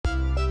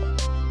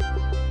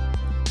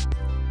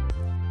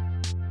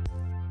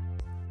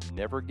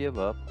never give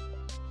up,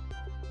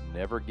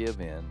 never give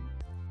in,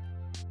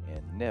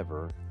 and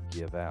never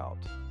give out.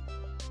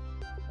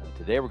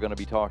 Today we're going to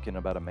be talking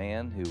about a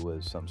man who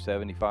was some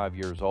 75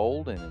 years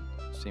old, and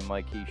it seemed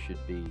like he should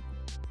be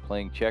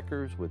playing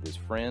checkers with his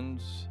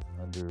friends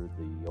under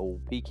the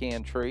old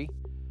pecan tree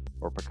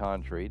or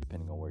pecan tree,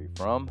 depending on where you're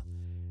from.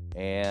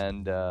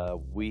 And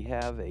we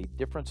have a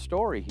different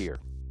story here.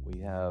 We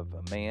have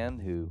a man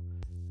who,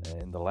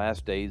 in the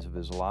last days of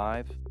his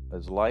life,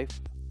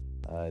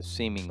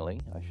 seemingly,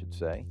 I should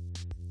say,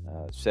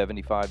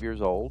 75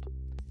 years old,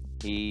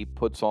 he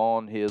puts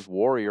on his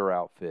warrior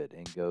outfit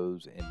and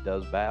goes and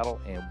does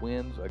battle and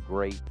wins a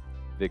great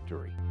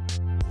victory.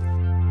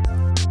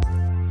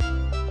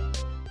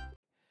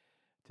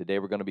 Today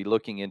we're going to be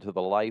looking into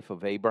the life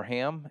of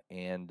Abraham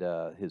and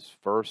his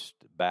first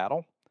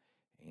battle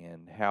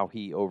and how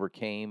he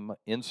overcame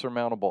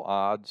insurmountable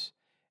odds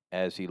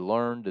as he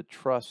learned to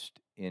trust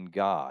in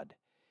God.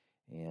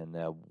 And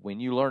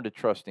when you learn to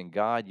trust in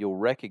God, you'll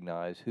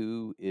recognize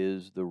who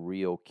is the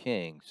real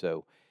king.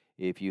 So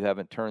if you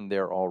haven't turned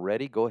there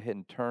already, go ahead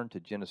and turn to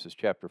Genesis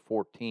chapter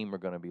 14. We're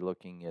going to be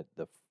looking at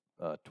the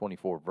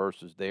 24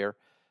 verses there,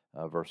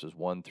 verses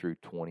 1 through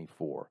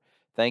 24.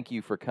 Thank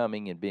you for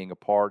coming and being a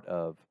part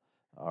of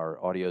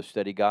our audio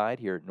study guide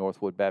here at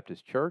Northwood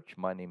Baptist Church.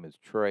 My name is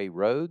Trey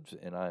Rhodes,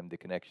 and I'm the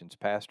Connections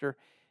Pastor.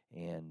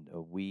 And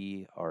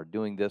we are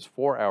doing this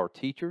for our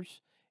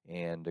teachers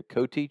and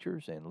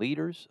co-teachers and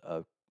leaders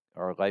of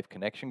our Life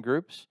Connection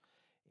groups.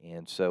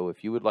 And so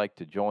if you would like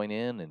to join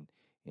in and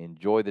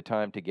enjoy the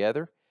time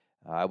together,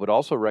 I would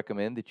also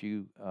recommend that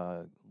you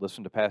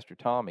listen to Pastor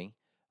Tommy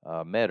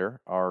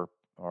Metter, our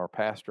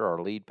pastor,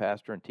 our lead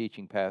pastor and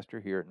teaching pastor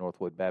here at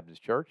Northwood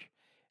Baptist Church.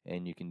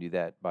 And you can do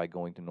that by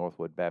going to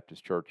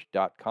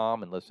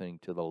northwoodbaptistchurch.com and listening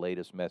to the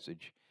latest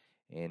message.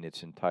 And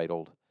it's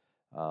entitled,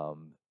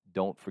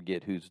 Don't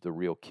Forget Who's the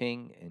Real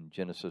King in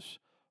Genesis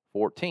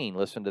 14.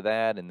 Listen to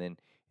that, and then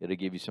it'll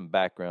give you some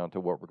background to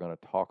what we're going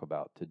to talk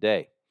about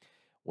today.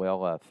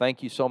 Well,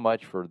 thank you so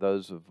much for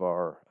those of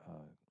our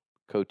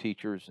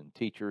co-teachers and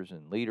teachers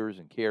and leaders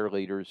and care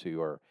leaders who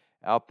are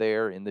out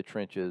there in the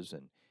trenches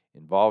and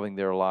involving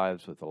their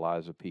lives with the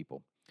lives of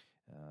people.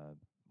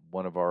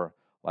 One of our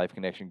Life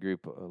Connection group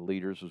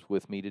leaders was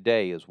with me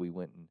today as we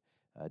went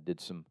and did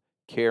some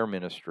care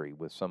ministry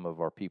with some of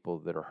our people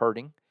that are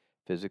hurting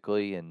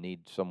physically and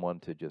need someone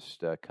to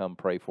just come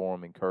pray for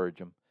them, encourage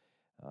them,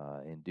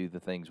 and do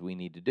the things we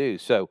need to do.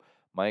 So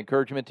my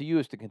encouragement to you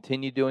is to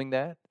continue doing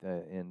that,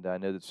 and I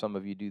know that some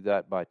of you do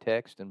that by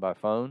text and by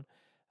phone,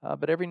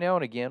 but every now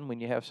and again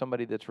when you have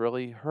somebody that's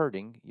really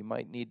hurting, you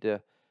might need to,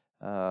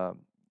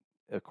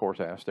 of course,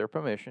 ask their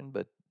permission,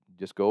 but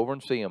just go over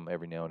and see them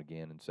every now and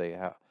again and say,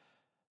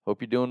 hope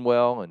you're doing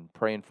well and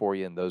praying for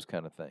you and those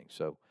kind of things.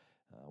 So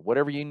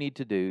whatever you need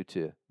to do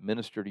to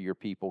minister to your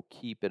people,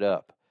 keep it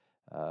up.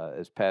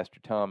 As Pastor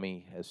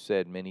Tommy has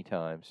said many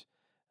times,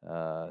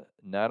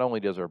 not only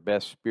does our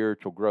best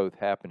spiritual growth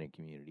happen in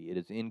community, it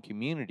is in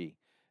community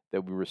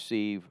that we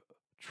receive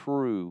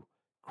true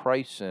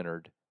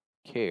Christ-centered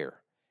care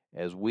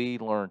as we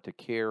learn to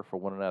care for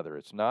one another.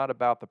 It's not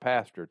about the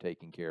pastor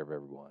taking care of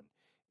everyone.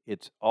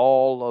 It's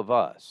all of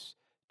us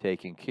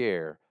taking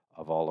care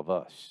of all of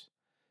us.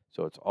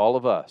 So it's all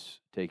of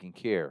us taking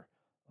care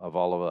of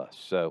all of us.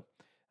 So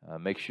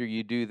make sure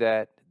you do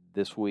that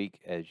this week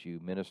as you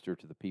minister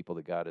to the people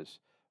that God has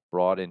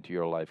brought into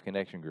your Life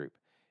Connection group.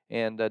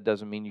 And that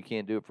doesn't mean you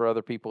can't do it for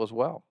other people as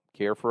well.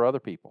 Care for other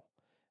people.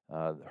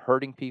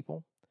 Hurting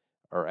people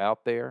are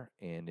out there,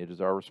 and it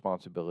is our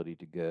responsibility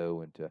to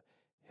go and to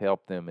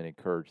help them and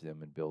encourage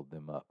them and build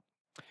them up.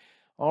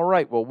 All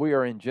right, well, we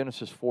are in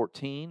Genesis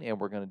 14, and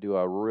we're going to do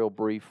a real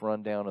brief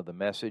rundown of the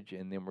message,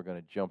 and then we're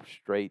going to jump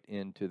straight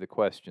into the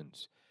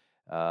questions.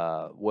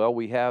 Well,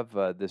 we have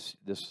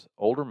this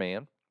older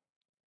man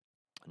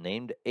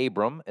named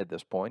Abram at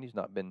this point. He's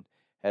not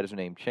had his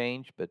name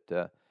changed,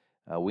 but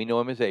we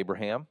know him as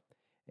Abraham,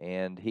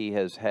 and he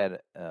has had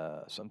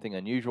something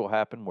unusual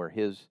happen where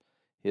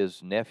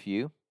his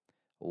nephew,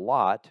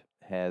 Lot,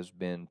 has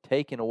been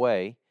taken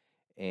away,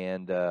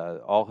 and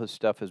all his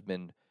stuff has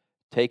been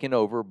taken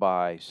over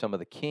by some of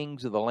the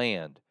kings of the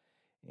land.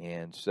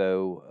 And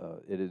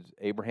so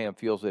Abraham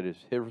feels that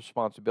it's his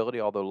responsibility,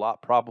 although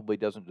Lot probably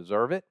doesn't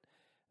deserve it.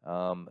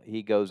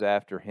 He goes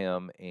after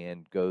him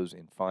and goes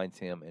and finds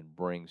him and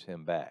brings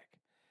him back.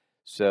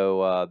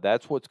 So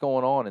that's what's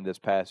going on in this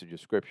passage of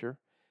Scripture,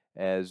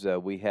 as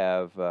we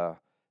have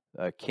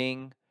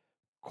King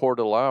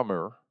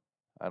Chedorlaomer.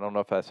 I don't know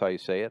if that's how you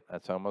say it.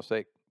 That's how I'm going to say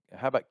it.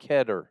 How about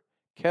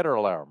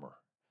Chedorlaomer?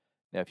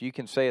 Now, if you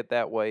can say it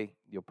that way,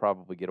 you'll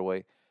probably get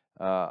away.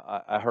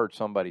 I heard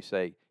somebody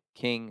say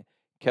King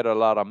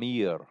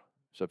Chedorlaomer.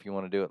 So if you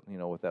want to do it,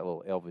 with that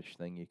little elvish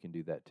thing, you can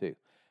do that too.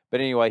 But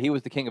anyway, he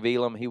was the king of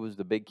Elam. He was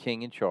the big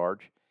king in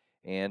charge.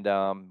 And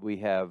we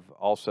have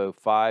also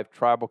 5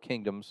 tribal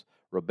kingdoms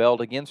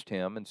rebelled against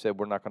him and said,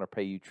 we're not going to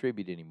pay you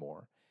tribute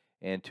anymore.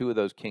 And 2 of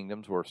those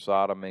kingdoms were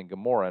Sodom and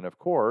Gomorrah. And of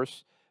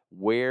course,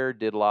 where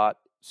did Lot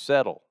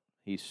settle?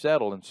 He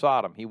settled in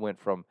Sodom. He went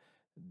from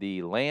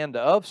the land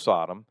of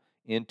Sodom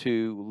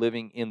into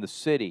living in the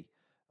city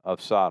of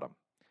Sodom.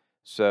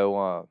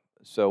 So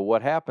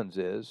what happens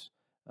is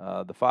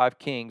the five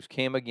kings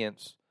came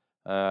against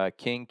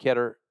King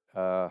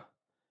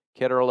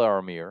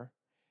Chedorlaomer,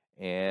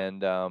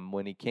 and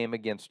when he came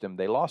against him,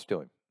 they lost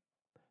to him.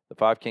 The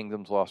five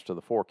kingdoms lost to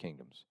the four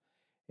kingdoms.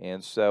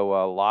 And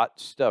so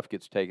Lot's stuff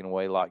gets taken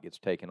away, Lot gets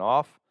taken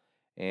off,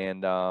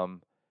 and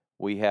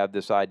we have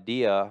this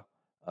idea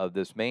of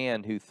this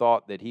man who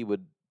thought that he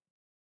would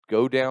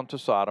go down to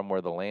Sodom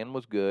where the land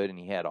was good and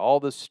he had all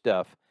this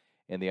stuff.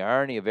 And the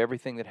irony of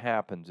everything that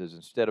happens is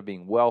instead of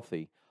being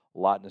wealthy,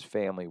 Lot and his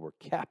family were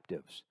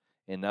captives.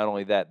 And not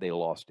only that, they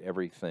lost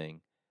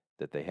everything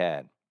that they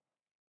had.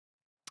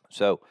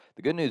 So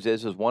the good news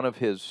is one of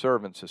his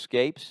servants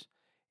escapes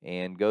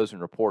and goes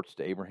and reports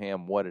to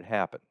Abraham what had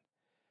happened.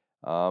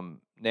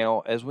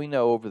 Now, as we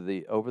know, over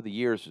the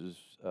years as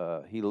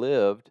he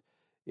lived,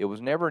 it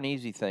was never an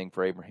easy thing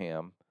for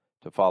Abraham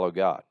to follow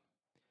God.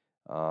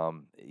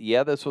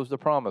 Yeah, this was the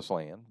promised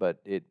land, but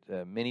it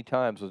many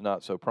times was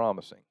not so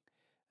promising.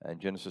 In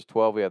Genesis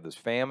 12, we have this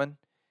famine,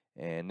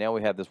 and now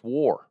we have this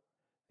war,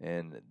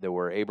 and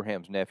where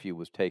Abraham's nephew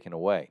was taken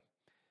away.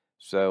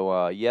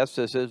 So, yes,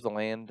 this is the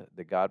land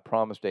that God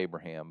promised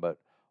Abraham, but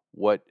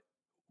what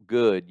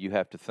good, you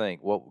have to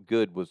think, what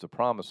good was the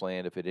promised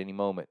land if at any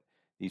moment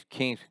these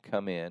kings could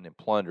come in and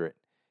plunder it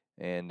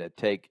and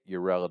take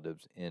your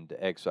relatives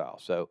into exile?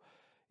 So,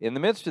 in the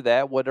midst of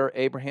that, what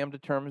Abraham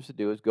determines to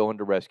do is go in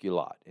to rescue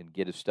Lot and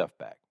get his stuff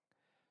back.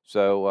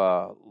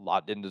 So,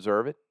 Lot didn't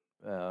deserve it.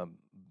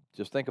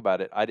 Just think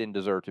about it. I didn't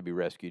deserve to be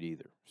rescued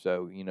either.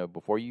 So,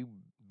 before you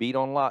beat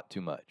on Lot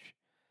too much,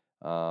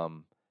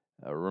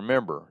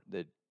 remember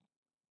that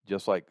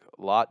just like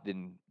Lot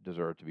didn't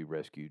deserve to be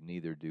rescued,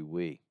 neither do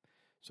we.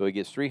 So he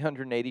gets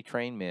 380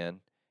 trained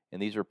men,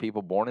 and these are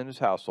people born in his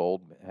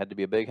household. It had to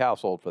be a big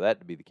household for that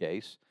to be the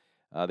case.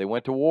 They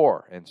went to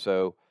war, and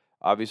so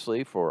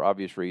obviously, for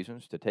obvious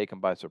reasons, to take them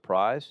by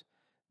surprise,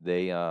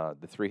 the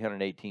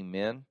 318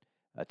 men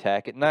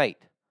attack at night.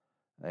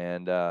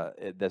 And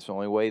that's the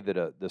only way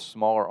that the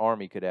smaller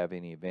army could have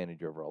any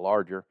advantage over a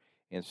larger.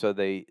 And so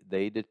they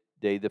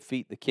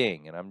defeat the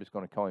king, and I'm just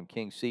going to call him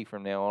King C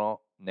from now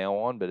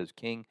on, but it's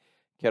King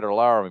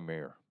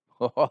Chedorlaomer.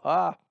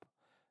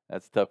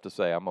 That's tough to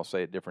say. I'm going to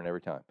say it different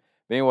every time.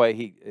 But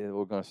anyway,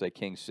 we're going to say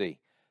King C.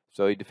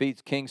 So he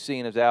defeats King C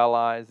and his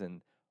allies,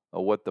 and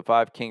what the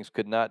five kings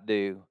could not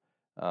do,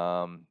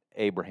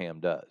 Abraham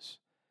does.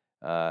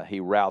 He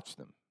routs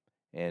them,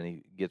 and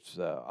he gets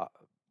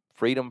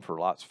freedom for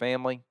Lot's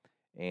family,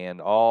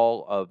 and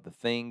all of the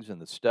things and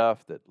the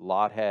stuff that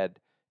Lot had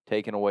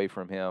taken away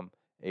from him,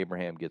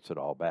 Abraham gets it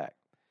all back.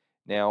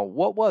 Now,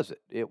 what was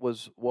it? It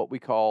was what we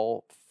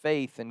call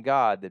faith in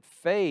God, that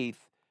faith,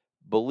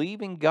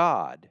 believing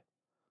God,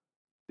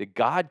 that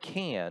God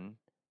can.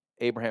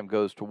 Abraham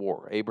goes to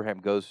war. Abraham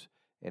goes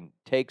and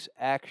takes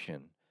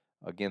action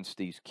against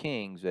these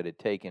kings that had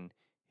taken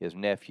his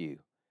nephew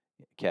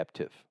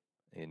captive,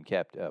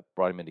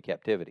 brought him into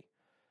captivity.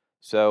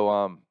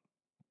 So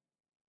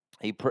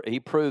he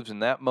proves in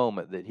that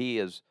moment that he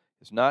is.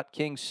 It's not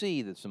King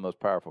C that's the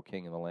most powerful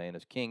king in the land.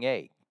 It's King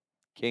A,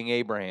 King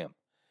Abraham.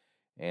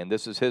 And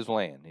this is his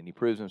land, and he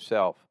proves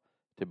himself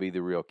to be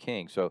the real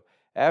king. So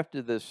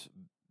after this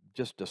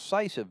just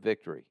decisive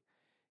victory,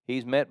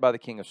 he's met by the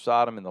king of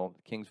Sodom in the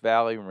King's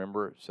Valley,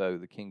 remember? So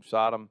the king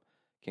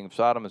of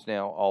Sodom is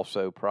now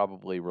also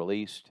probably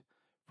released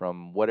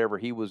from whatever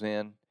he was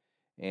in.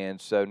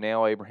 And so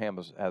now Abraham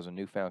has a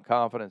newfound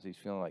confidence. He's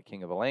feeling like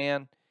king of the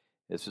land.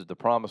 This is the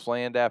promised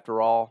land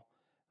after all.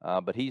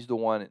 But he's the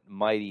one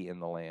mighty in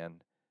the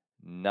land,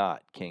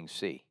 not King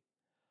C.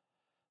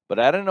 But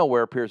out of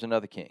nowhere appears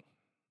another king.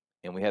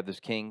 And we have this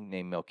king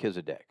named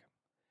Melchizedek.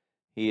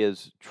 He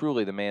is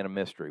truly the man of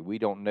mystery. We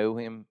don't know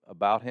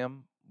about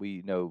him.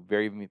 We know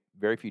very,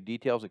 very few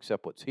details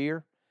except what's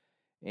here.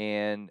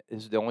 And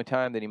this is the only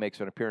time that he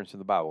makes an appearance in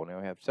the Bible. Now,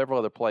 we have several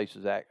other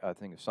places, I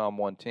think in Psalm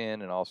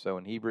 110 and also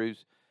in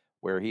Hebrews,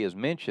 where he is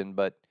mentioned,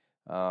 but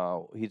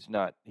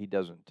he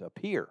doesn't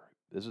appear.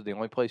 This is the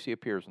only place he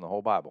appears in the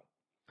whole Bible.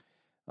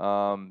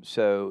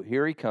 So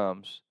here he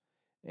comes,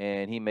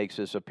 and he makes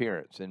this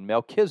appearance. And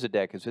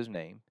Melchizedek is his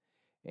name.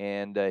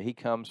 And he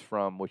comes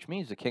from, which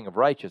means the king of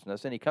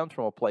righteousness, and he comes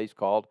from a place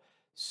called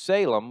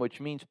Salem, which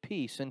means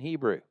peace in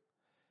Hebrew.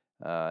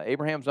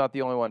 Abraham's not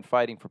the only one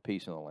fighting for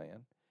peace in the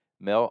land.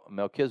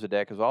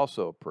 Melchizedek is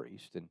also a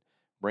priest and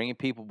bringing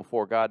people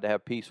before God to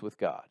have peace with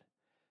God.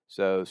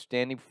 So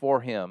standing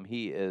before him,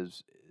 he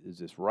is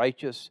this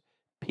righteous,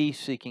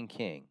 peace-seeking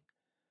king.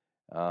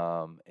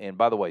 And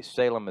by the way,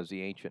 Salem is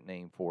the ancient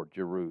name for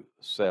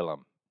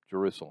Jerusalem.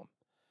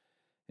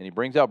 And he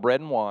brings out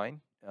bread and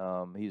wine.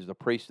 He's the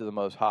priest of the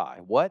Most High.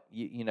 What?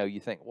 You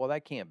think, well,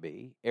 that can't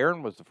be.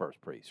 Aaron was the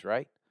first priest,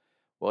 right?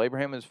 Well,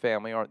 Abraham and his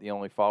family aren't the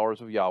only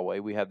followers of Yahweh.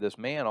 We have this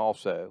man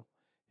also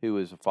who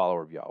is a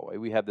follower of Yahweh.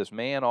 We have this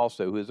man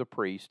also who is a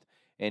priest,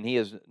 and he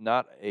is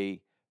not he's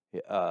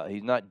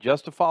not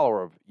just a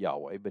follower of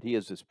Yahweh, but he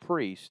is this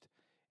priest,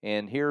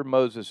 And here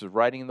Moses is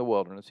writing in the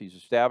wilderness. He's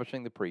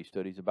establishing the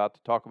priesthood. He's about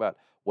to talk about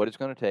what it's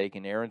going to take,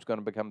 and Aaron's going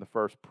to become the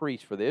first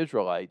priest for the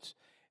Israelites.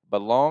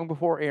 But long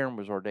before Aaron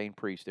was ordained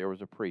priest, there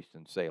was a priest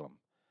in Salem,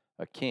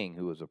 a king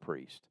who was a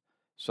priest,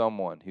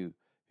 someone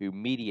who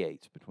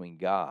mediates between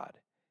God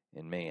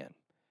and man.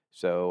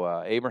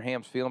 So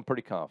Abraham's feeling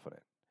pretty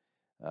confident.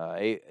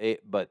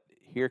 But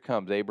here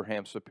comes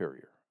Abraham's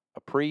superior,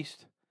 a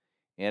priest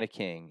and a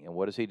king. And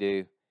what does he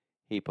do?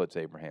 He puts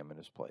Abraham in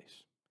his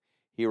place.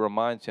 He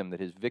reminds him that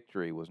his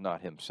victory was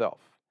not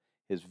himself.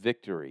 His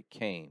victory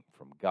came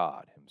from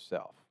God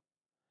himself.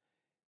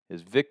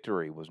 His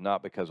victory was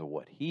not because of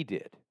what he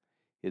did.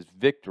 His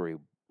victory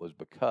was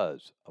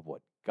because of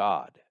what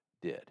God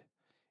did.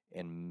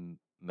 And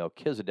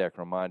Melchizedek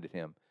reminded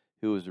him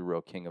who was the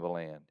real king of the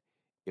land.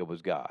 It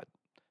was God.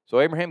 So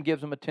Abraham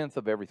gives him a tenth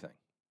of everything.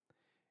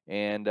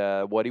 And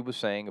what he was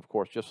saying, of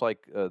course, just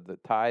like the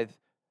tithe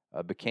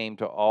became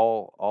to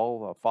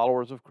all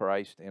followers of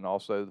Christ and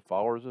also the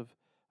followers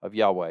of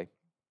Yahweh,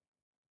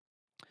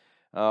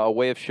 a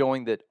way of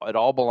showing that it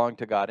all belonged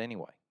to God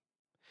anyway.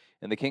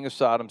 And the king of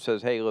Sodom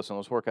says, hey, listen,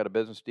 let's work out a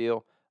business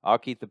deal. I'll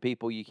keep the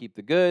people, you keep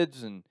the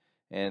goods. And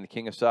the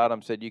king of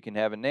Sodom said, you can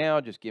have it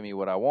now, just give me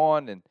what I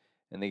want. And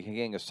the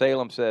king of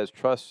Salem says,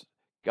 trust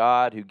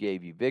God who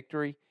gave you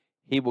victory.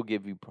 He will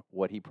give you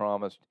what he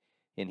promised,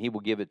 and he will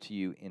give it to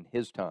you in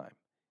his time.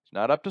 It's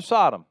not up to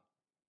Sodom.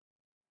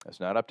 It's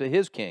not up to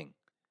his king.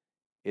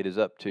 It is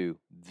up to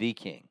the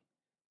king.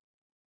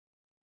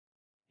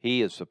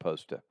 He is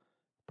supposed to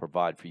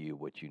provide for you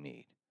what you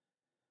need.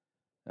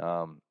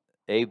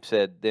 Abe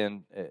said,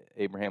 then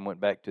Abraham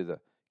went back to the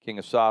king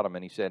of Sodom,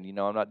 and he said,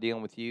 I'm not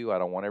dealing with you. I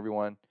don't want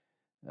everyone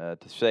to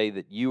say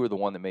that you are the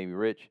one that made me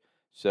rich,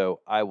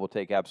 so I will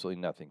take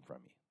absolutely nothing from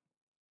you.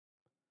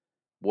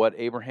 What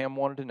Abraham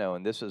wanted to know,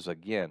 and this is,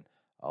 again,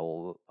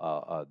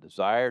 a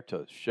desire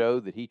to show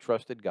that he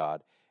trusted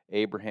God,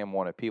 Abraham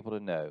wanted people to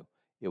know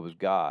it was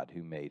God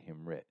who made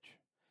him rich.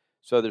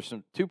 So there's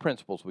two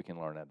principles we can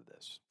learn out of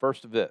this.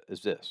 First of it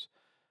is this.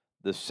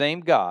 The same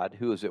God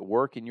who is at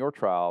work in your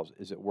trials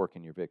is at work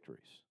in your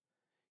victories.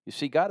 You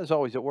see, God is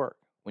always at work.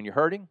 When you're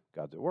hurting,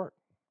 God's at work.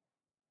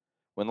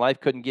 When life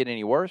couldn't get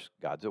any worse,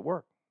 God's at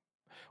work.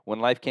 When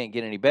life can't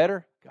get any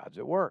better, God's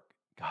at work.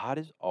 God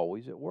is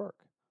always at work.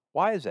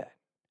 Why is that?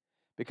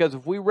 Because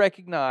if we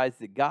recognize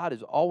that God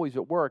is always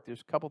at work,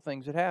 there's a couple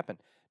things that happen.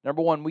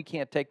 Number one, we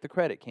can't take the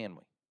credit, can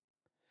we?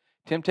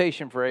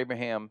 Temptation for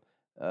Abraham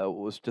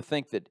was to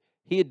think that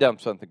he had done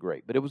something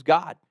great, but it was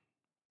God.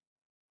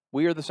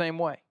 We are the same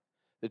way.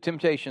 The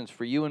temptation is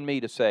for you and me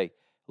to say,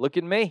 look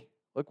at me.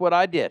 Look what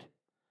I did.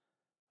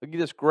 Look at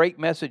this great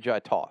message I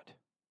taught.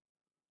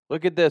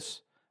 Look at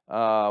this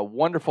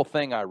wonderful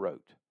thing I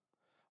wrote.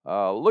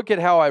 Look at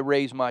how I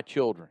raised my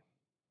children.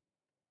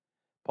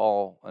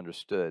 Paul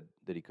understood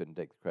that he couldn't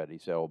take the credit. He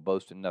said, I will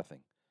boast in nothing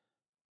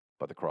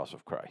but the cross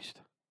of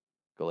Christ.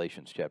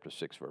 Galatians chapter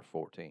 6, verse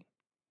 14.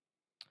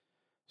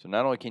 So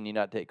not only can you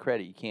not take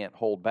credit, you can't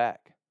hold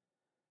back.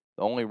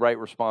 The only right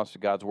response to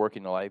God's work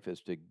in your life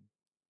is to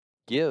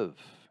give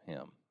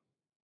him.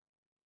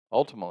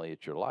 Ultimately,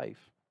 it's your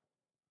life.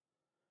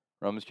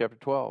 Romans chapter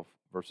 12,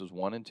 verses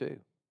 1 and 2.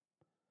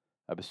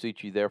 I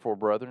beseech you, therefore,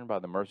 brethren, by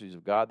the mercies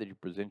of God, that you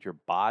present your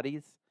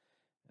bodies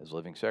as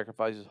living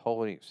sacrifices,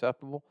 holy and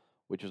acceptable,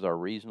 which is our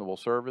reasonable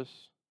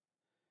service.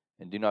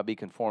 And do not be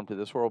conformed to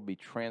this world, be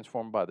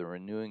transformed by the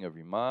renewing of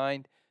your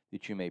mind,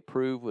 that you may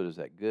prove what is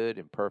that good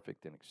and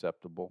perfect and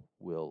acceptable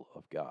will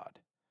of God.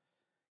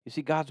 You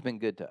see, God's been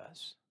good to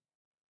us.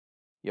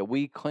 Yet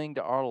we cling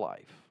to our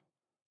life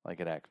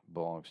like it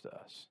belongs to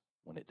us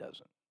when it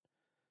doesn't.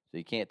 So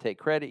you can't take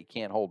credit, you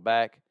can't hold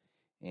back,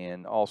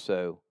 and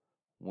also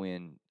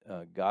when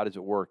God is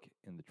at work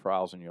in the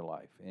trials in your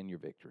life and your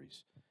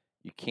victories,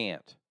 you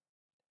can't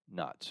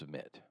not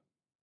submit.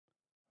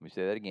 Let me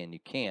say that again. You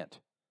can't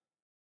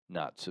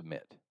not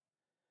submit.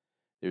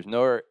 There's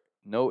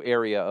no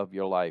area of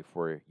your life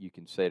where you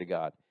can say to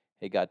God,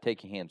 hey, God,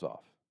 take your hands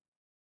off.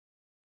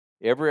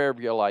 Every area of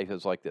your life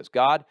is like this.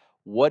 God,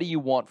 what do you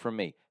want from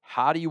me?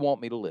 How do you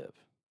want me to live?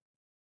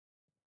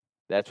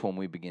 That's when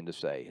we begin to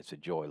say, it's a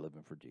joy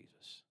living for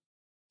Jesus.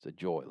 It's a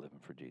joy living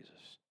for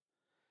Jesus.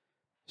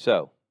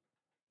 So,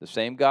 the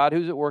same God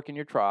who's at work in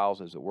your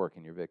trials is at work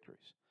in your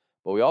victories.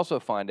 But we also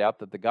find out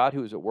that the God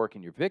who is at work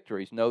in your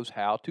victories knows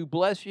how to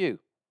bless you.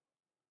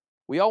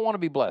 We all want to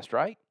be blessed,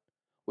 right?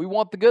 We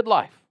want the good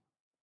life.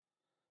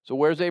 So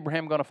where's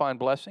Abraham going to find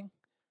blessing?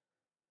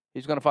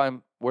 Where's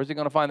he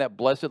going to find that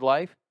blessed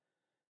life?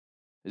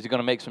 Is he going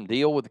to make some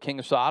deal with the king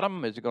of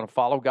Sodom? Is he going to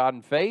follow God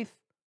in faith?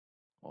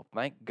 Well,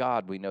 thank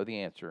God we know the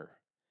answer.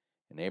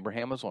 And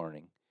Abraham was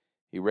learning.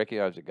 He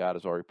recognized that God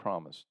has already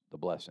promised the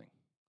blessing.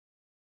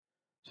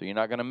 So you're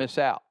not going to miss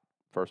out,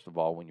 first of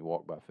all, when you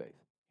walk by faith.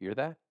 Hear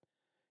that?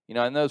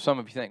 I know some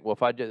of you think, well,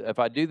 if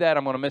I do that,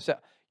 I'm going to miss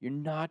out. You're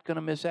not going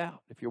to miss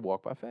out if you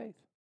walk by faith.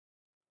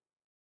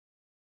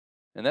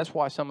 And that's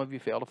why some of you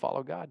fail to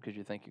follow God, because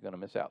you think you're going to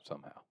miss out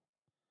somehow.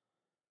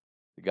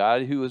 The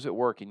God who is at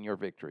work in your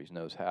victories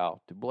knows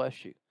how to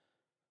bless you.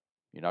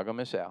 You're not going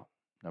to miss out.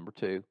 Number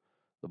two,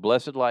 The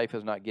blessed life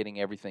is not getting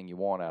everything you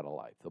want out of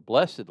life. The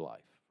blessed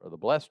life, or the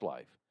blessed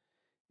life,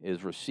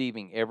 is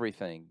receiving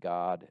everything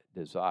God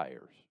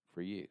desires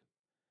for you.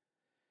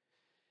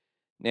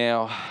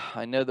 Now,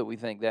 I know that we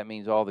think that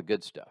means all the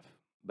good stuff,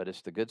 but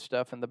it's the good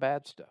stuff and the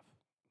bad stuff,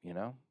 you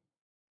know?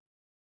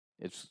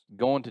 It's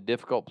going to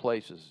difficult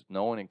places,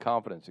 knowing in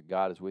confidence that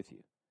God is with you.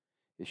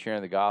 It's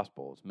sharing the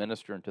gospel. It's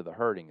ministering to the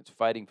hurting. It's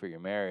fighting for your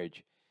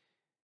marriage.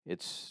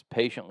 It's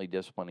patiently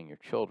disciplining your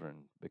children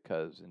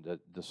and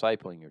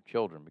discipling your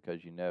children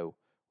because you know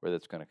where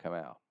that's going to come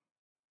out.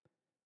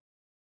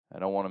 I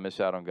don't want to miss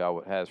out on God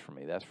what has for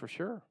me. That's for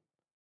sure.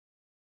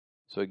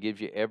 So it gives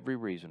you every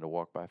reason to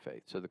walk by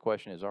faith. So the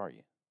question is, are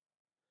you?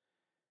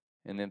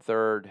 And then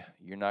third,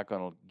 you're not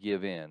going to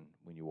give in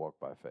when you walk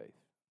by faith.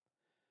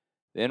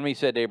 The enemy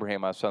said to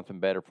Abraham, I have something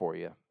better for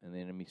you. And the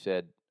enemy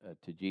said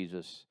to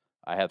Jesus,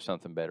 I have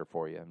something better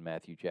for you in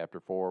Matthew chapter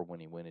 4 when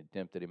he went and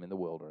tempted him in the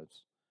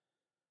wilderness.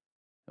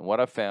 And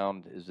what I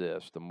found is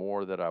this: the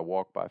more that I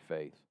walk by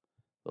faith,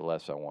 the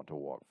less I want to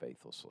walk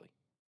faithlessly.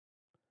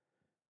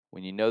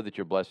 When you know that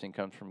your blessing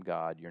comes from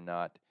God, you're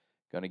not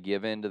going to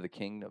give in to the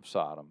king of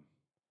Sodom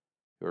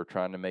who are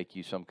trying to make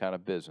you some kind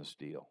of business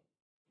deal.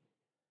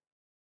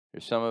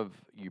 There's some of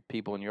you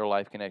people in your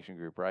life connection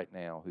group right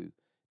now who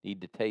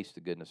need to taste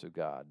the goodness of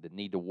God, that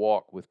need to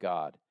walk with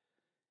God,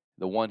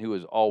 the one who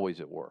is always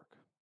at work.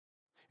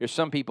 There's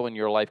some people in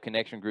your life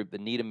connection group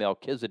that need a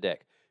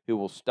Melchizedek who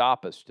will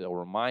stop us to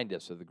remind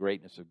us of the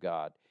greatness of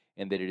God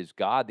and that it is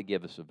God that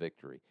gives us a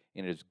victory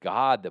and it is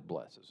God that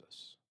blesses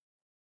us.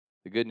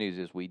 The good news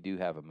is we do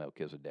have a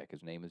Melchizedek.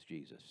 His name is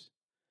Jesus.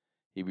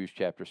 Hebrews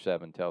chapter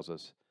 7 tells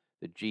us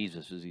that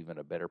Jesus is even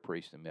a better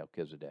priest than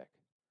Melchizedek.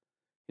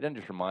 He doesn't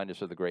just remind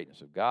us of the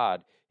greatness of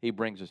God. He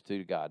brings us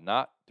to God,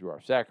 not through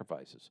our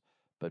sacrifices,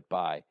 but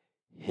by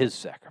his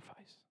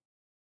sacrifice.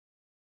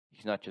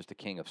 He's not just the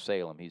king of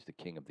Salem. He's the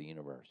king of the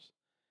universe.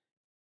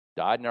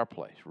 Died in our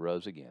place,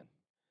 rose again.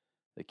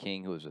 The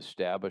king who is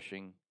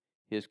establishing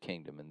his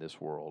kingdom in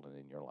this world and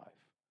in your life.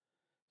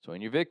 So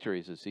in your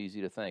victories, it's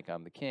easy to think,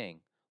 I'm the king.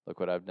 Look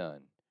what I've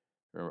done.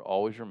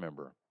 Always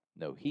remember,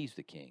 no, he's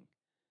the king.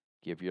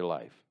 Give your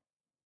life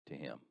to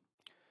him.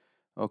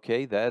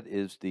 Okay, that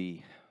is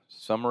the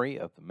summary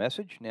of the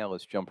message. Now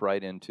let's jump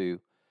right into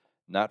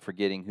not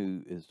forgetting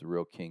who is the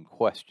real king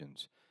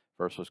questions.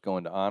 First, let's go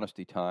into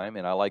honesty time.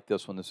 And I like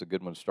this one. This is a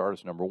good one to start.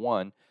 It's number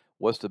one.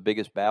 What's the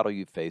biggest battle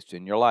you faced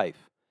in your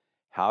life?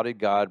 How did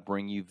God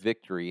bring you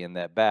victory in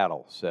that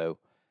battle? So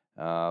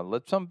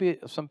let some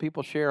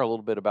people share a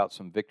little bit about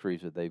some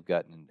victories that they've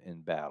gotten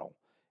in battle.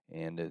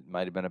 And it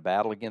might have been a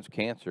battle against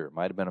cancer. It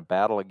might have been a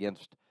battle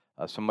against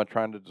someone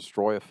trying to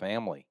destroy a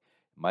family.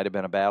 It might have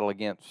been a battle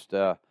against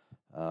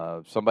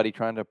somebody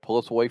trying to pull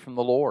us away from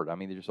the Lord. I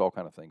mean, there's all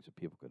kinds of things that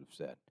people could have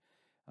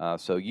said.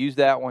 So use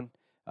that one.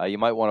 You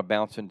might want to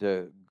bounce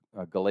into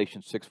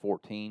Galatians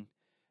 6:14,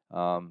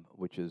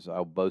 which is,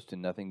 I'll boast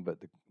in nothing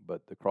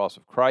but the cross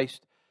of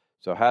Christ.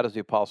 So how does the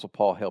Apostle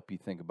Paul help you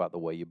think about the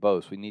way you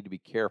boast? We need to be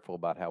careful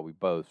about how we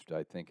boast,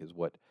 I think, is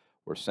what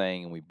we're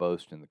saying, and we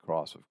boast in the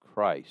cross of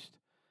Christ.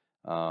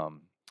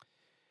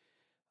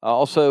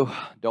 Also,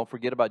 don't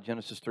forget about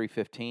Genesis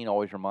 3:15.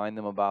 Always remind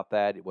them about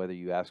that, whether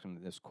you ask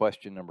them this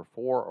question number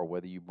 4 or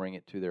whether you bring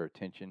it to their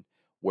attention,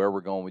 where we're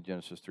going with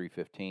Genesis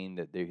 3:15,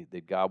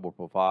 that God will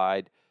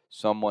provide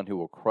someone who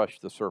will crush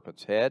the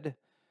serpent's head.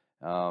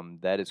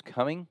 That is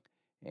coming,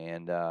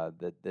 and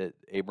that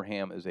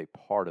Abraham is a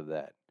part of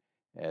that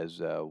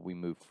as we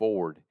move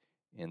forward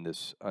in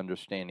this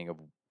understanding of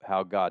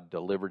how God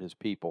delivered his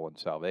people in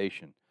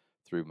salvation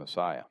through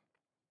Messiah.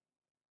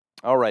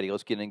 All righty,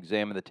 let's get and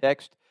examine the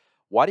text.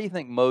 Why do you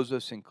think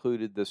Moses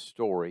included this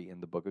story in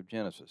the book of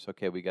Genesis?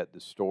 Okay, we got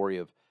this story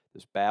of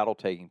this battle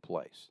taking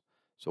place.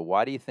 So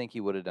why do you think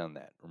he would have done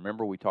that?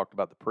 Remember, we talked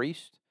about the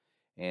priest,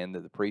 and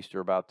that the priests are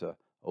about to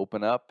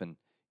open up, and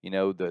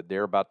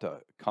they're about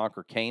to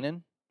conquer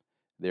Canaan.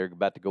 They're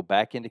about to go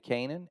back into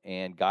Canaan,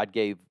 and God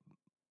gave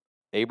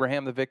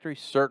Abraham the victory.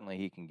 Certainly,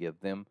 he can give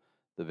them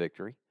the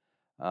victory.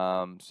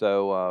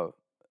 So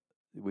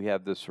we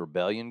have this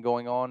rebellion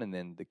going on, and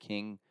then the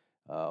king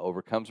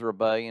overcomes the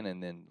rebellion,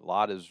 and then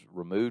Lot is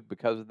removed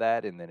because of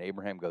that, and then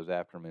Abraham goes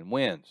after him and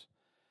wins.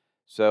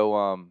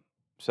 So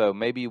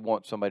maybe you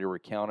want somebody to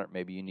recount it.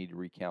 Maybe you need to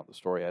recount the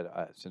story.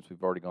 Since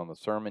we've already gone the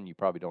sermon, you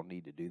probably don't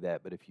need to do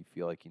that, but if you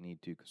feel like you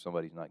need to because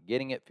somebody's not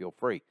getting it, feel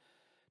free.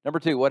 Number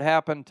 2, what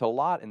happened to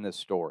Lot in this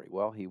story?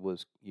 Well, he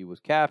was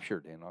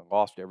captured and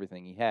lost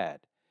everything he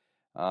had.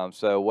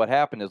 So what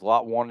happened is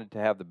Lot wanted to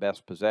have the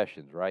best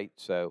possessions, right?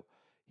 So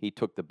he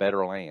took the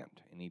better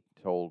land, and he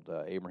told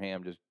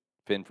Abraham, just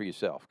fend for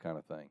yourself kind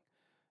of thing.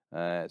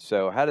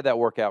 So how did that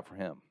work out for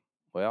him?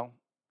 Well,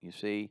 you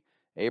see,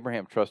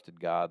 Abraham trusted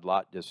God.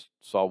 Lot just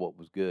saw what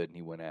was good, and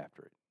he went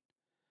after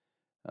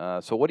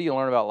it. So what do you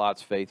learn about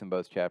Lot's faith in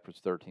both chapters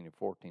 13 and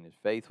 14? His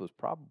faith was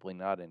probably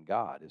not in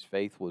God. His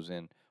faith was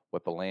in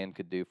what the land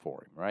could do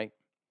for him, right?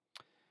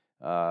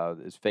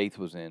 His faith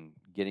was in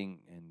getting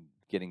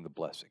the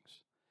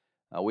blessings.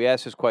 We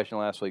asked this question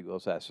last week.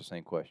 Let's ask the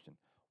same question.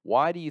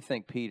 Why do you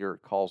think Peter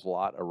calls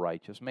Lot a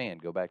righteous man?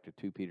 Go back to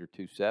 2 Peter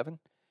 2:7.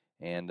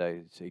 And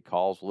he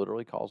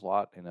literally calls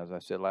Lot. And as I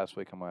said last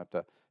week, I'm going to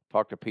have to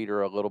talk to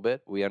Peter a little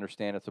bit. We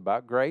understand it's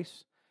about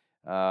grace.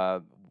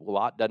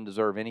 Lot doesn't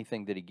deserve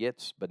anything that he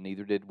gets, but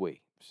neither did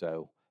we.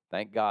 So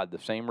thank God, the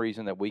same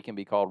reason that we can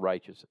be called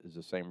righteous is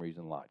the same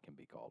reason Lot can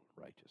be called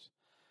righteous.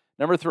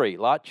 Number 3,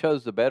 Lot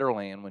chose the better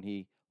land when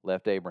he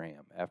left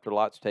Abraham. After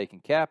Lot's taken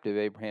captive,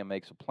 Abraham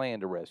makes a plan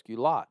to rescue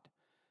Lot.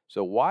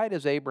 So why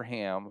does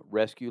Abraham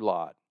rescue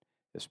Lot,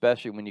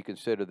 especially when you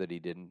consider that he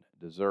didn't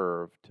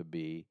deserve to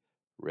be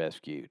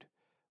rescued?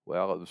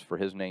 Well, it was for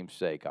his name's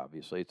sake,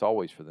 obviously. It's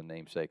always for the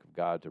name's sake of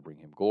God, to bring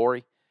him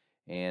glory,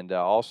 and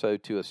also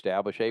to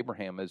establish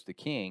Abraham as the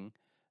king,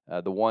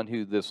 the one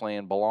who this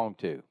land belonged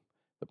to,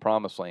 the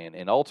promised land,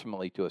 and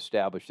ultimately to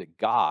establish that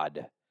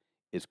God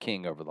is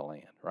king over the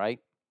land, right?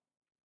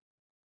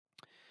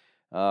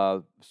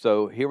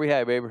 So here we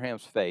have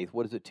Abraham's faith.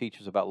 What does it teach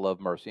us about love,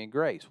 mercy, and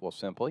grace? Well,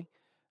 simply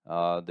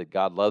that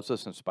God loves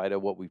us in spite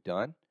of what we've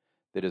done,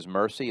 that his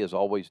mercy is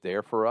always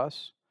there for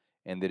us,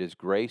 and that his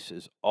grace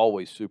is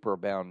always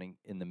superabounding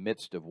in the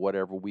midst of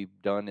whatever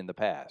we've done in the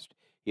past.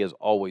 He is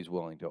always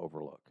willing to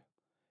overlook,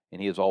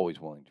 and he is always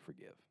willing to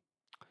forgive.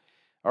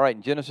 All right,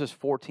 in Genesis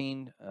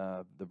 14,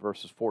 the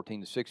verses 14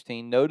 to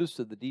 16, notice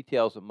the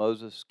details that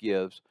Moses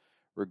gives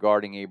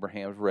regarding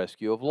Abraham's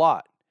rescue of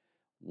Lot.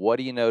 What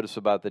do you notice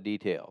about the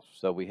details?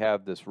 So we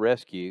have this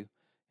rescue.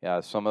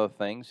 Some of the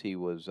things, he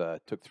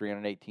took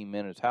 318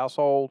 men in his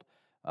household.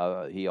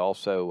 He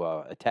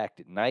also attacked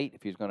at night.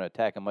 If he was going to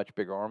attack a much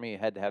bigger army, he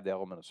had to have the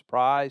element of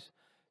surprise.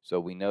 So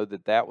we know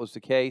that that was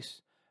the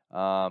case.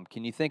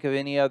 Can you think of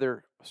any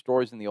other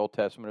stories in the Old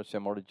Testament that are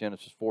similar to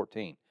Genesis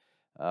 14?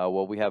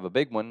 Well, we have a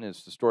big one.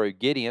 It's the story of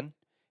Gideon,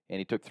 and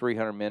he took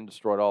 300 men,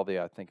 destroyed all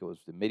I think it was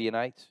the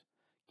Midianites.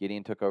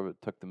 Gideon took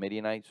the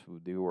Midianites,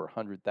 who were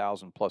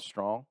 100,000 plus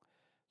strong.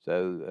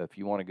 So if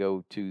you want to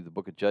go to the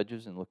book of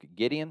Judges and look at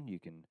Gideon, you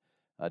can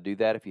do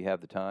that if you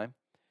have the time.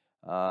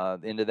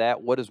 Into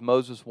that, what does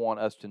Moses want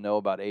us to know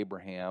about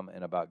Abraham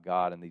and about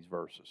God in these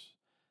verses?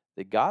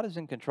 That God is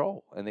in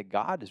control, and that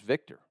God is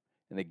victor,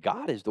 and that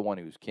God is the one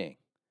who's king.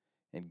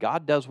 And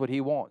God does what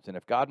he wants. And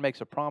if God makes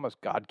a promise,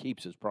 God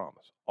keeps his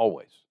promise,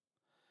 always.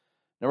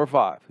 Number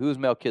 5, who is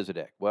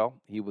Melchizedek?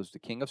 Well, he was the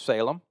king of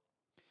Salem.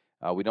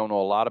 We don't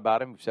know a lot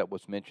about him except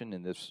what's mentioned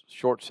in this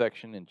short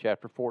section in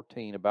chapter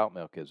 14 about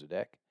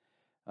Melchizedek.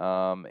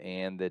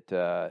 And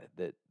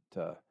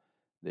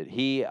that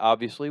he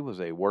obviously was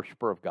a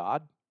worshiper of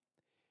God,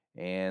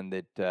 and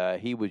that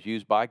he was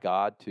used by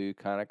God to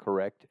kind of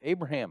correct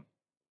Abraham.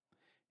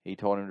 He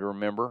told him to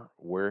remember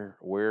where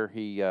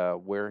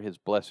his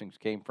blessings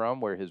came from,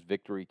 where his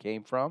victory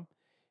came from.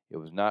 It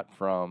was not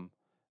from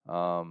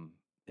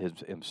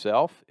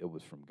himself; it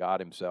was from God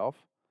Himself.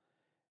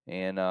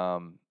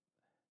 And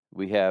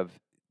we have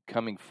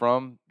coming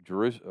from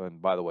Jerusalem.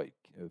 And by the way,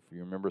 if you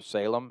remember,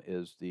 Salem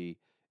is the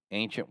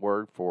ancient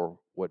word for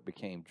what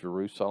became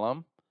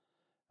Jerusalem.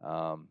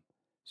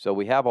 So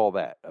we have all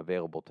that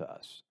available to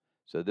us.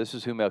 So this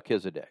is who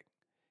Melchizedek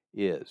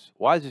is.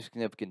 Why is he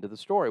significant to the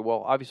story?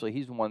 Well, obviously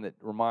he's the one that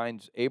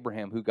reminds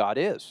Abraham who God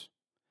is.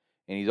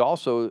 And he's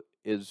also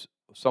is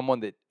someone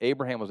that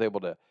Abraham was able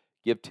to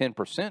give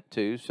 10%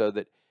 to so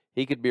that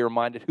he could be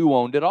reminded who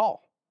owned it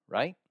all,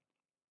 right?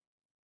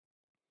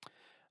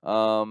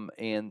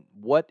 And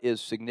what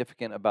is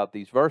significant about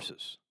these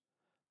verses?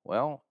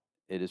 Well,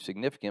 it is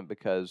significant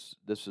because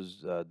this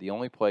is the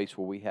only place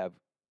where we have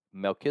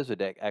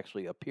Melchizedek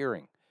actually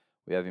appearing.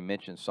 We have him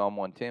mentioned in Psalm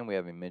 110. We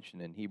have him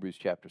mentioned in Hebrews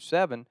chapter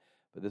 7.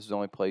 But this is the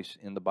only place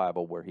in the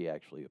Bible where he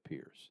actually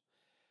appears.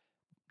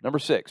 Number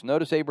 6,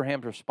 notice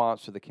Abraham's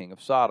response to the king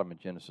of Sodom in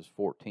Genesis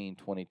 14,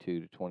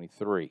 22 to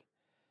 23.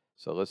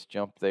 So let's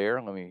jump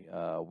there. We're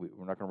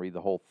not going to read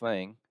the whole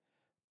thing.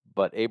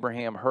 But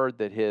Abraham heard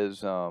that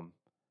his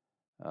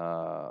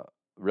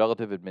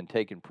relative had been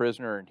taken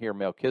prisoner, and here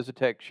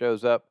Melchizedek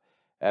shows up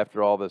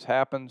after all this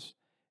happens,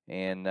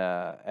 and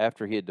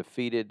after he had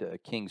defeated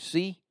King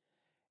C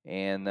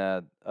and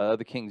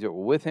other kings that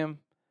were with him.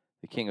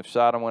 The king of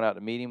Sodom went out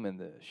to meet him in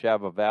the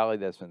Shaveh Valley,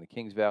 that's in the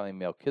King's Valley. And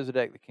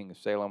Melchizedek, the king of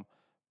Salem,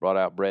 brought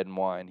out bread and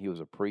wine. He was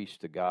a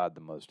priest to God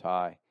the Most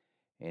High,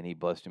 and he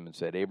blessed him and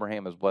said,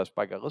 Abraham is blessed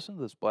by God. Listen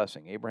to this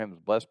blessing. Abraham is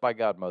blessed by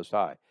God Most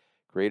High,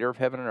 creator of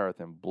heaven and earth,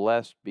 and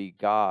blessed be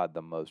God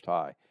the Most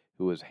High,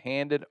 who has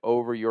handed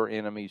over your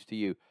enemies to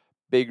you.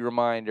 Big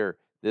reminder,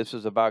 this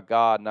is about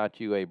God, not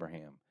you,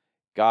 Abraham.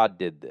 God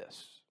did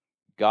this.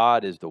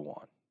 God is the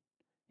one.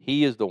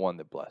 He is the one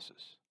that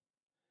blesses.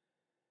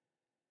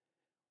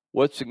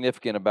 What's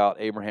significant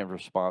about Abraham's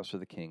response to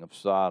the king of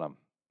Sodom?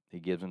 He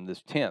gives him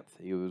this tenth.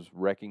 He was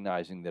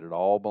recognizing that it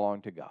all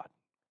belonged to God.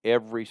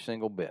 Every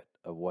single bit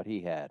of what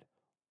he had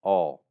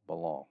all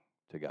belonged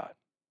to God.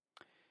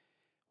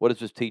 What does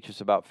this teach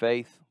us about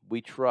faith?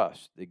 We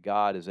trust that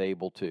God is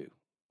able to.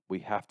 We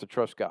have to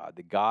trust God,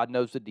 that God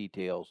knows the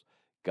details.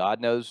 God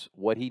knows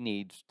what he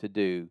needs to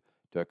do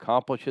to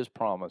accomplish his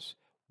promise.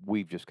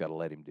 We've just got to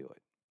let him do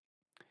it.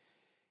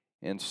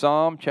 In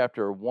Psalm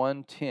chapter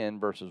 110,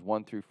 verses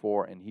 1 through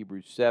 4, and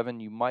Hebrews 7,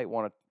 you might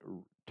want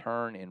to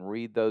turn and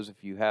read those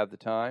if you have the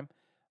time.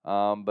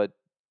 But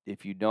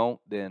If you don't,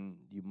 then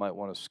you might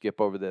want to skip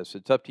over this.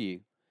 It's up to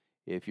you.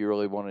 If you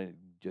really want to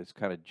just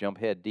kind of jump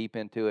head deep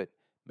into it,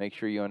 make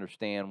sure you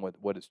understand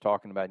what it's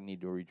talking about. You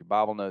need to read your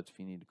Bible notes. If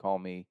you need to call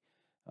me,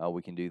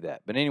 we can do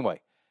that. But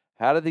anyway,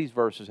 how do these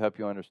verses help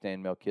you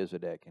understand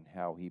Melchizedek and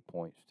how he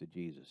points to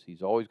Jesus?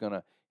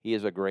 He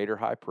is a greater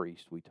high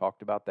priest. We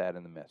talked about that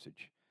in the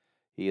message.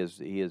 He is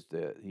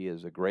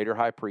a greater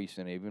high priest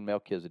than even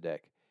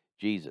Melchizedek.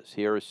 Jesus.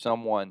 Here is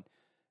someone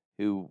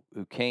who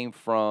came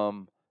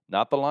from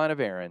not the line of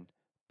Aaron,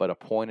 but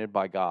appointed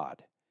by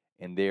God.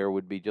 And there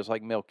would be, just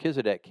like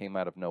Melchizedek came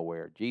out of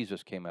nowhere,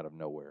 Jesus came out of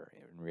nowhere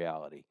in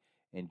reality.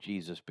 And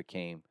Jesus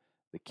became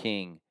the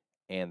king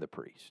and the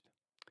priest.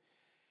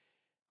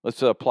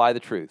 Let's apply the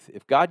truth.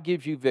 If God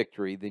gives you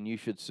victory, then you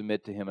should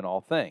submit to him in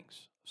all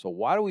things. So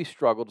why do we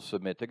struggle to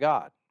submit to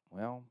God?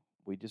 Well,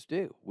 we just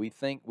do. We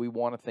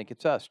want to think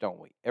it's us, don't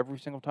we? Every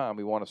single time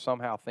we want to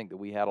somehow think that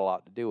we had a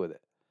lot to do with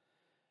it.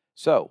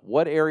 So,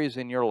 what areas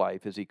in your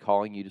life is he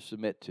calling you to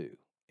submit to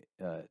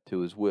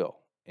his will,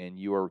 and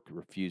you are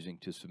refusing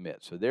to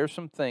submit? So, there's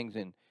some things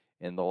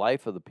in the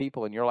life of the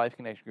people in your life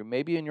connection group,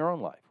 maybe in your own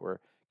life,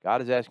 where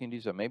God is asking you to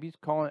do something. Maybe he's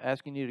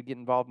asking you to get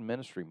involved in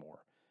ministry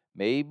more.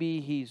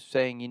 Maybe he's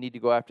saying you need to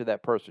go after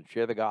that person,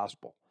 share the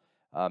gospel.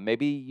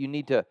 Maybe you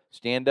need to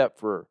stand up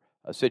for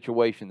a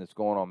situation that's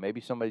going on. Maybe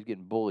somebody's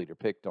getting bullied or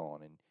picked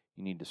on, and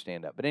you need to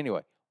stand up. But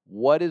anyway,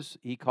 what is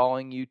he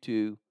calling you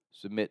to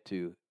submit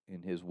to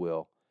in his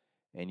will?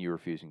 And you're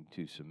refusing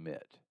to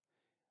submit.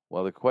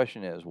 Well, the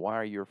question is, why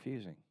are you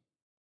refusing?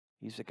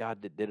 He's the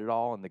God that did it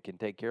all and that can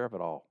take care of it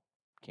all.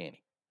 Can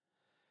he?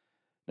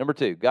 Number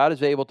 2, God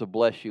is able to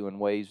bless you in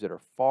ways that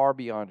are far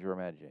beyond your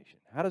imagination.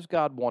 How does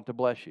God want to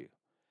bless you?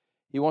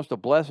 He wants to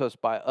bless us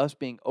by us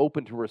being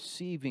open to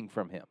receiving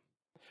from him.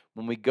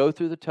 When we go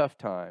through the tough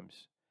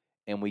times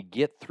and we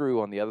get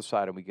through on the other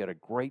side and we get a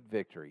great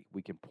victory,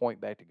 we can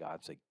point back to God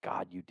and say,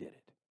 God, you did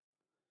it.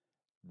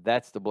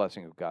 That's the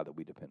blessing of God that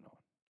we depend on.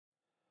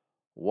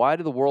 Why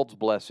do the world's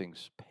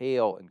blessings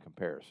pale in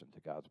comparison to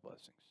God's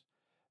blessings?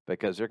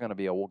 Because they're going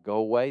to go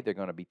away. They're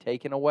going to be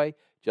taken away.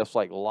 Just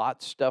like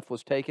Lot's stuff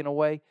was taken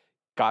away,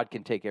 God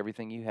can take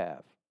everything you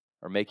have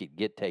or make it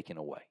get taken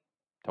away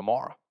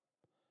tomorrow.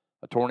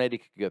 A tornado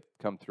could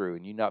come through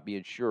and you not be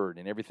insured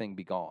and everything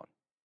be gone.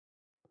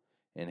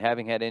 And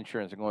having had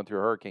insurance and going through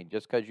a hurricane,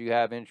 just because you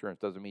have insurance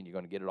doesn't mean you're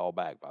going to get it all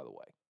back, by the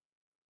way.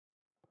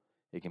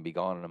 It can be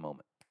gone in a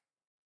moment.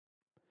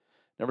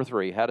 Number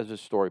 3, how does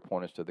this story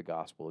point us to the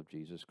gospel of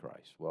Jesus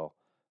Christ? Well,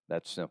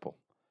 that's simple.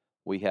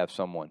 We have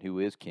someone who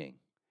is king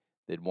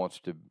that wants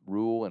to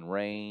rule and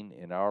reign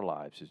in our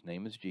lives. His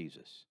name is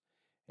Jesus.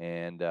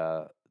 And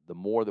the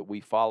more that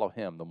we follow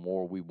him, the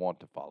more we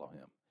want to follow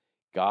him.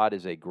 God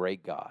is a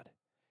great God.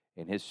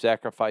 And his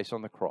sacrifice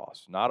on the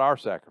cross, not our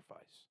sacrifice,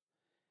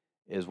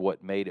 is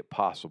what made it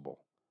possible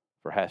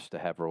for us to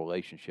have a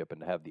relationship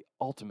and to have the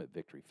ultimate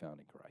victory found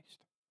in Christ.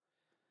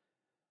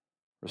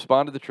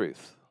 Respond to the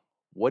truth.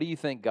 What do you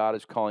think God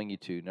is calling you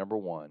to, number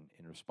 1,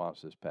 in response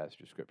to this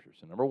passage of Scripture?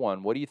 So, number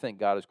 1, what do you think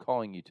God is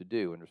calling you to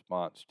do in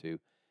response to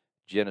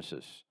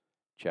Genesis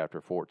chapter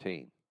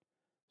 14?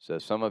 So,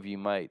 some of you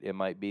it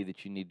might be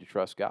that you need to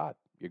trust God.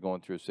 You're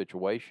going through a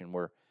situation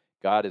where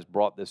God has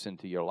brought this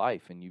into your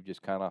life, and you've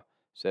just kind of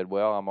said,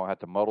 well, I'm going to have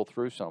to muddle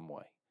through some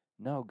way.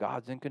 No,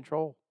 God's in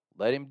control.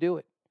 Let him do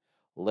it.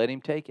 Let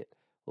him take it.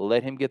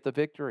 Let him get the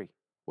victory.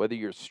 Whether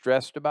you're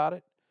stressed about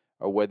it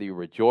or whether you're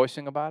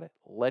rejoicing about it,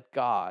 let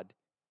God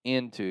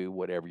into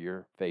whatever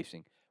you're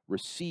facing.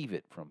 Receive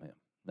it from him.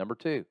 Number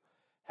 2,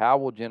 how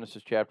will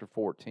Genesis chapter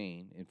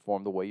 14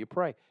 inform the way you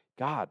pray?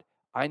 God,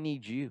 I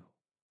need you.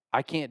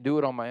 I can't do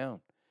it on my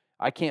own.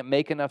 I can't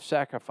make enough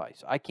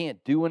sacrifice. I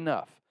can't do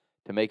enough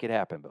to make it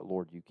happen, but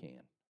Lord, you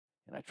can,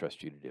 and I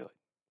trust you to do it.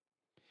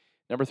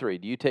 Number 3,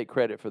 do you take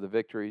credit for the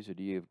victories or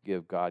do you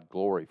give God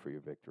glory for your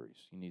victories?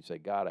 You need to say,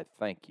 God, I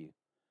thank you.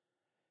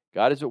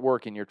 God is at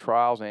work in your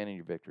trials and in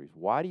your victories.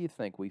 Why do you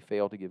think we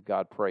fail to give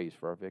God praise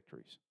for our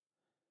victories?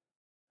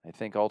 I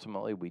think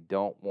ultimately we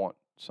don't want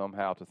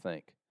somehow to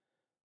think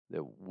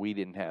that we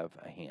didn't have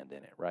a hand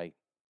in it, right?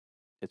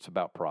 It's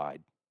about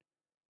pride.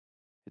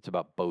 It's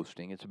about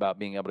boasting. It's about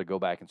being able to go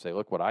back and say,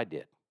 look what I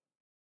did.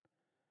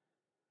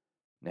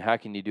 Now, how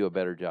can you do a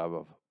better job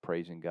of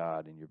praising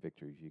God in your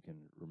victories? You can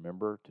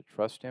remember to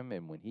trust him,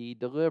 and when he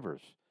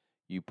delivers,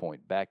 you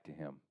point back to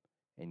him,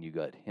 and you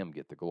let him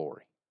get the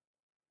glory.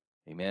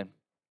 Amen?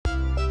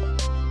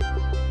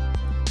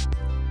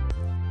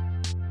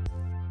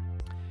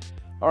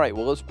 All right,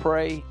 well, let's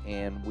pray,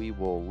 and we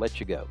will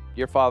let you go.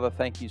 Dear Father,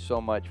 thank you so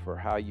much for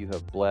how you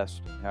have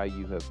blessed and how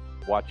you have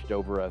watched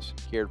over us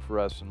and cared for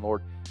us. And,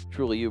 Lord,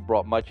 truly you've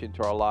brought much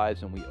into our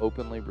lives, and we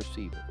openly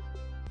receive it,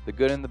 the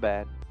good and the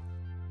bad,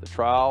 the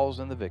trials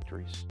and the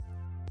victories.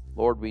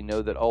 Lord, we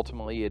know that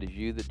ultimately it is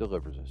you that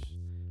delivers us.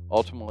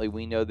 Ultimately,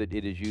 we know that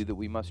it is you that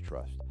we must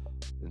trust.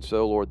 And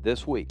so, Lord,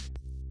 this week,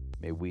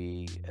 may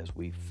we, as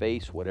we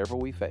face whatever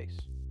we face,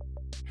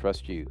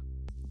 trust you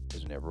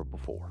as never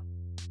before.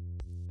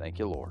 Thank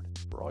you, Lord,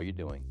 for all you're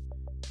doing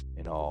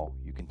and all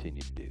you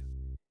continue to do.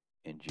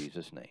 In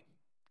Jesus' name,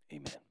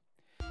 amen.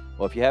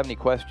 Well, if you have any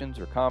questions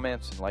or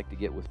comments and like to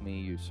get with me,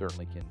 you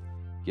certainly can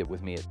get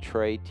with me at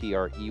Trey,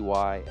 Trey,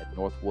 at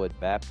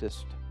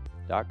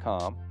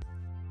northwoodbaptist.com.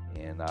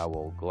 And I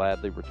will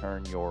gladly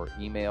return your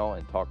email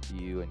and talk to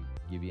you and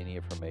give you any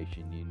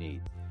information you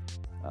need.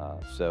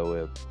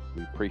 So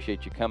we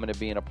appreciate you coming and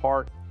being a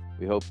part.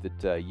 We hope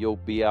that you'll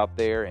be out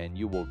there and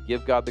you will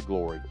give God the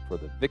glory for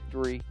the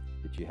victory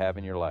that you have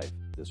in your life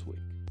this week.